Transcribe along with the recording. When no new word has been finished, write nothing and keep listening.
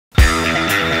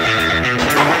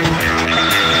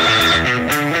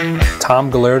Tom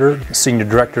Galerder, Senior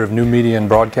Director of New Media and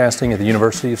Broadcasting at the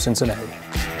University of Cincinnati.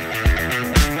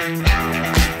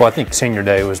 Well, I think senior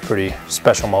day was a pretty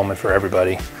special moment for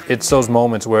everybody. It's those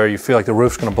moments where you feel like the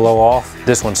roof's going to blow off.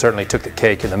 This one certainly took the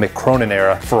cake in the Mick Cronin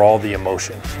era for all the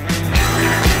emotion.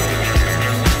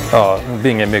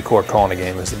 Being at midcourt calling a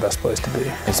game is the best place to be.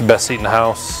 It's the best seat in the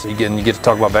house. You get to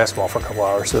talk about basketball for a couple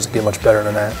hours. It doesn't get much better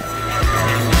than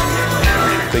that.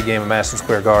 Big game at Madison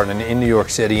Square Garden in New York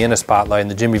City in a spotlight in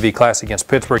the Jimmy V Classic against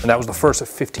Pittsburgh, and that was the first of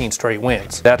 15 straight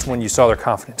wins. That's when you saw their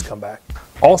confidence come back.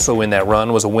 Also in that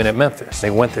run was a win at Memphis. They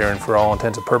went there and for all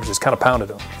intents and purposes kind of pounded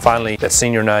them. Finally, that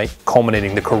senior night,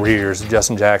 culminating the careers of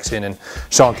Justin Jackson and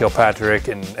Sean Kilpatrick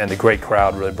and the great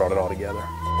crowd really brought it all together.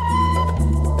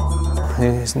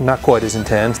 He's not quite as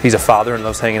intense. He's a father and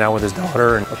loves hanging out with his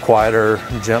daughter, and a quieter,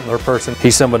 gentler person.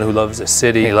 He's someone who loves his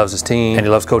city, he loves his team, and he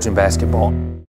loves coaching basketball.